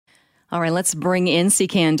All right, let's bring in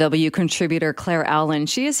CKNW contributor Claire Allen.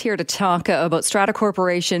 She is here to talk about strata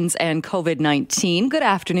corporations and COVID-19. Good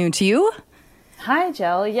afternoon to you. Hi,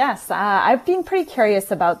 Jill. Yes, I've been pretty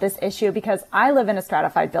curious about this issue because I live in a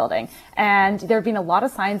stratified building, and there have been a lot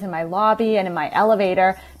of signs in my lobby and in my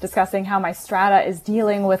elevator discussing how my strata is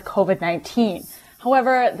dealing with COVID-19.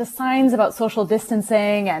 However, the signs about social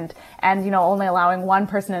distancing and only allowing one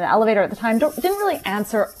person in the elevator at the time didn't really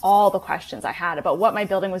answer all the questions I had about what my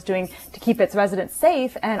building was doing to keep its residents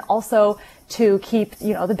safe and also to keep,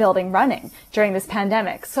 the building running during this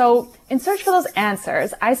pandemic. So in search for those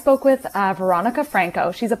answers, I spoke with Veronica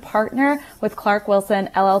Franco. She's a partner with Clark Wilson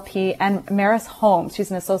LLP, and Maris Holmes.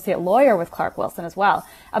 She's an associate lawyer with Clark Wilson as well,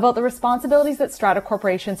 about the responsibilities that strata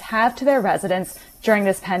corporations have to their residents during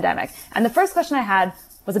this pandemic. And the first question I had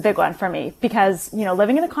was a big one for me because,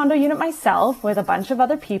 living in a condo unit myself with a bunch of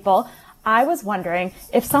other people, I was wondering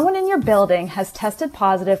if someone in your building has tested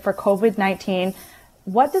positive for COVID-19,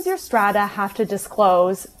 what does your strata have to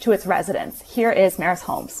disclose to its residents? Here is Maris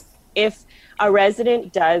Holmes. If a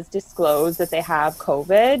resident does disclose that they have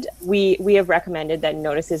COVID, we have recommended that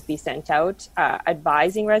notices be sent out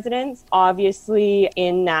advising residents. Obviously,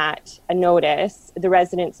 in that notice, the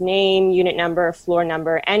resident's name, unit number, floor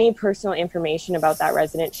number, any personal information about that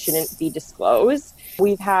resident shouldn't be disclosed.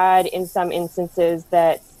 We've had in some instances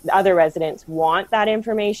that other residents want that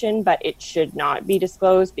information, but it should not be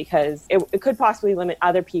disclosed because it could possibly limit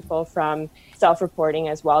other people from self-reporting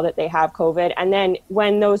as well that they have COVID. And then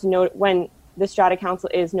when the Strata Council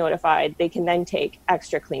is notified, they can then take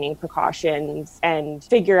extra cleaning precautions and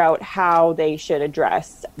figure out how they should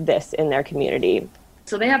address this in their community.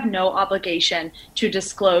 So they have no obligation to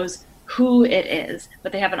disclose who it is,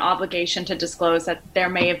 but they have an obligation to disclose that there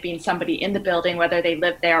may have been somebody in the building, whether they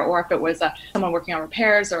lived there or if it was someone working on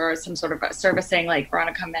repairs or some sort of servicing, like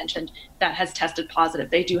Veronica mentioned, that has tested positive.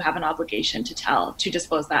 They do have an obligation to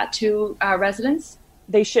disclose that to residents.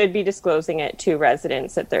 They should be disclosing it to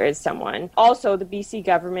residents that there is someone. Also, the BC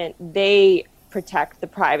government, they protect the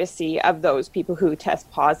privacy of those people who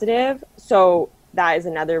test positive. So that is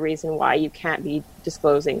another reason why you can't be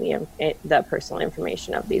disclosing the personal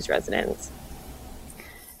information of these residents.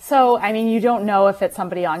 So, you don't know if it's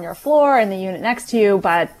somebody on your floor in the unit next to you,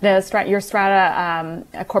 but your strata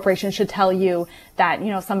corporation should tell you that,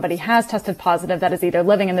 somebody has tested positive that is either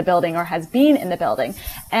living in the building or has been in the building.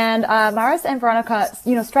 And Maris and Veronica,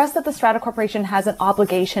 stress that the strata corporation has an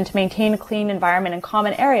obligation to maintain a clean environment in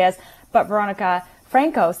common areas, but Veronica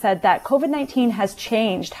Franco said that COVID-19 has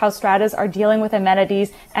changed how stratas are dealing with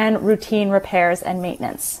amenities and routine repairs and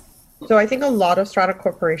maintenance. So I think a lot of strata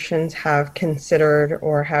corporations have considered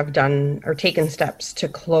or have done or taken steps to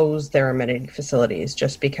close their amenity facilities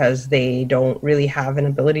just because they don't really have an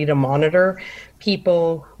ability to monitor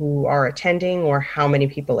people who are attending or how many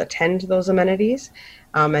people attend those amenities.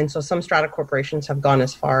 And so some strata corporations have gone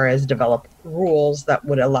as far as develop rules that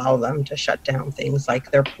would allow them to shut down things like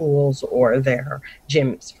their pools or their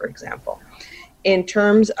gyms, for example. In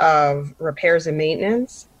terms of repairs and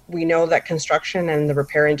maintenance, we know that construction and the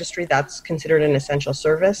repair industry, that's considered an essential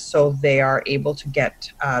service, so they are able to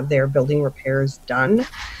get their building repairs done.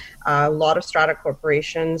 A lot of strata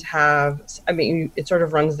corporations have, it sort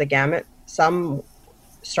of runs the gamut. Some,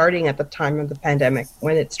 starting at the time of the pandemic,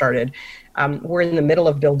 when it started, we're in the middle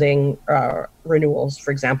of building renewals,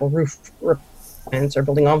 for example, roof replacements or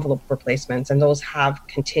building envelope replacements, and those have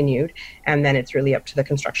continued. And then it's really up to the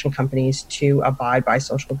construction companies to abide by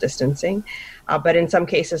social distancing. But in some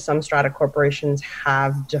cases, some strata corporations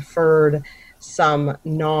have deferred some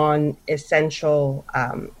non-essential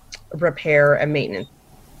repair and maintenance.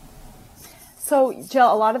 So,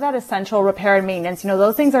 Jill, a lot of that essential repair and maintenance,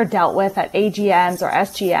 those things are dealt with at AGMs or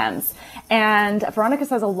SGMs. And Veronica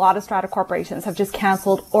says a lot of strata corporations have just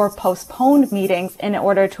canceled or postponed meetings in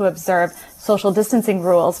order to observe social distancing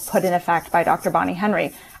rules put in effect by Dr. Bonnie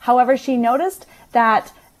Henry. However, she noticed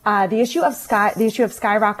that the issue of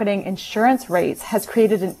skyrocketing insurance rates has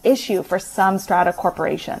created an issue for some strata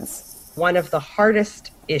corporations. One of the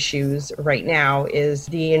hardest issues right now is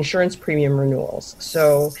the insurance premium renewals.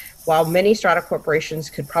 So while many strata corporations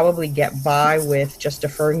could probably get by with just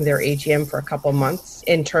deferring their AGM for a couple months,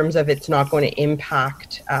 in terms of it's not going to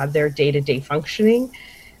impact their day-to-day functioning,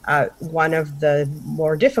 one of the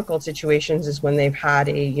more difficult situations is when they've had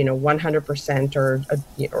a 100%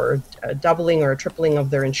 or a doubling or a tripling of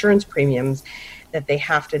their insurance premiums that they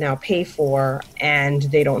have to now pay for, and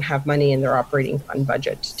they don't have money in their operating fund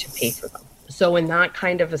budget to pay for them. So in that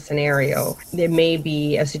kind of a scenario, there may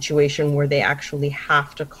be a situation where they actually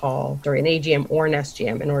have to call an AGM or an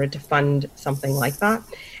SGM in order to fund something like that.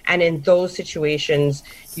 And in those situations,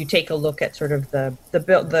 you take a look at sort of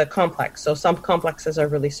the complex. So some complexes are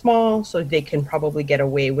really small, so they can probably get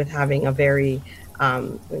away with having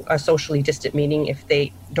a socially distant meeting if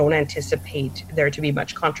they don't anticipate there to be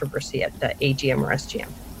much controversy at the AGM or SGM.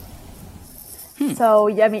 So, so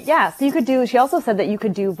you could do, she also said that you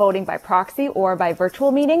could do voting by proxy or by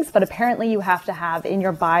virtual meetings, but apparently you have to have in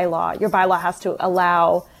your bylaw has to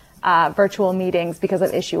allow virtual meetings because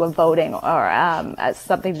of issue of voting or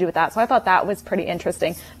something to do with that. So I thought that was pretty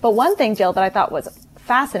interesting. But one thing, Jill, that I thought was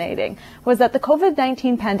fascinating was that the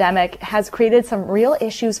COVID-19 pandemic has created some real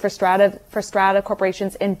issues for strata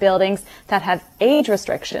corporations in buildings that have age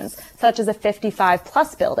restrictions, such as a 55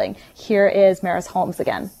 plus building. Here is Maris Holmes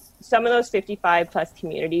again. Some of those 55 plus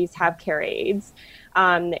communities have care aides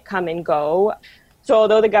that come and go. So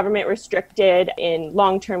although the government restricted in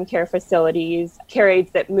long-term care facilities, care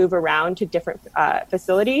aides that move around to different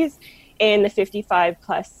facilities, in the 55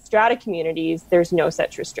 plus strata communities, there's no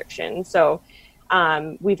such restriction. So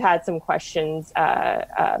we've had some questions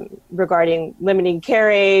regarding limiting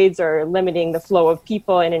care aides or limiting the flow of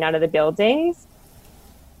people in and out of the buildings.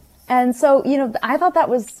 And so, I thought that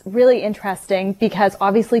was really interesting because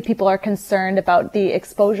obviously people are concerned about the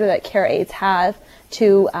exposure that care aides have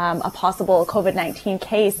to a possible COVID-19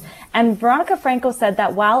 case. And Veronica Franco said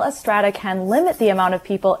that while a strata can limit the amount of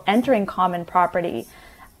people entering common property,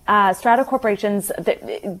 strata corporations,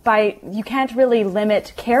 you can't really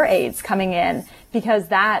limit care aides coming in because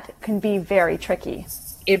that can be very tricky.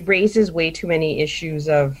 It raises way too many issues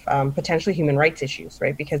of potentially human rights issues,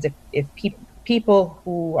 right? Because if people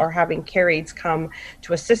who are having care aides come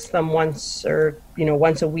to assist them once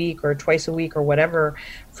a week or twice a week or whatever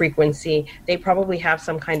frequency, they probably have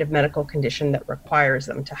some kind of medical condition that requires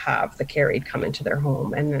them to have the care aide come into their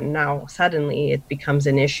home. And then now suddenly it becomes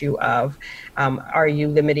an issue of, are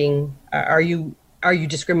you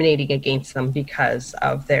discriminating against them because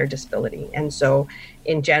of their disability? And so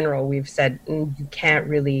in general, we've said you can't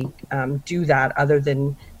really do that other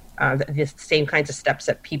than the same kinds of steps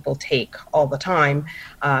that people take all the time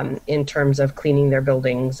in terms of cleaning their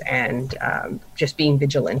buildings and just being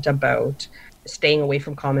vigilant about staying away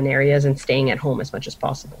from common areas and staying at home as much as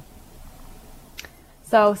possible.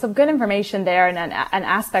 So some good information there and an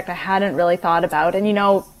aspect I hadn't really thought about.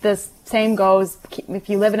 And, this same goes if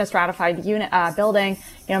you live in a stratified building,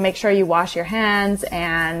 make sure you wash your hands.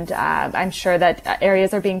 And I'm sure that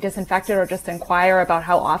areas are being disinfected or just inquire about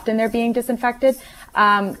how often they're being disinfected.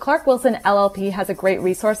 Clark Wilson LLP has a great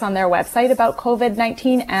resource on their website about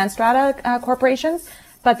COVID-19 and strata corporations.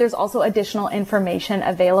 But there's also additional information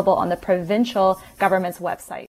available on the provincial government's website.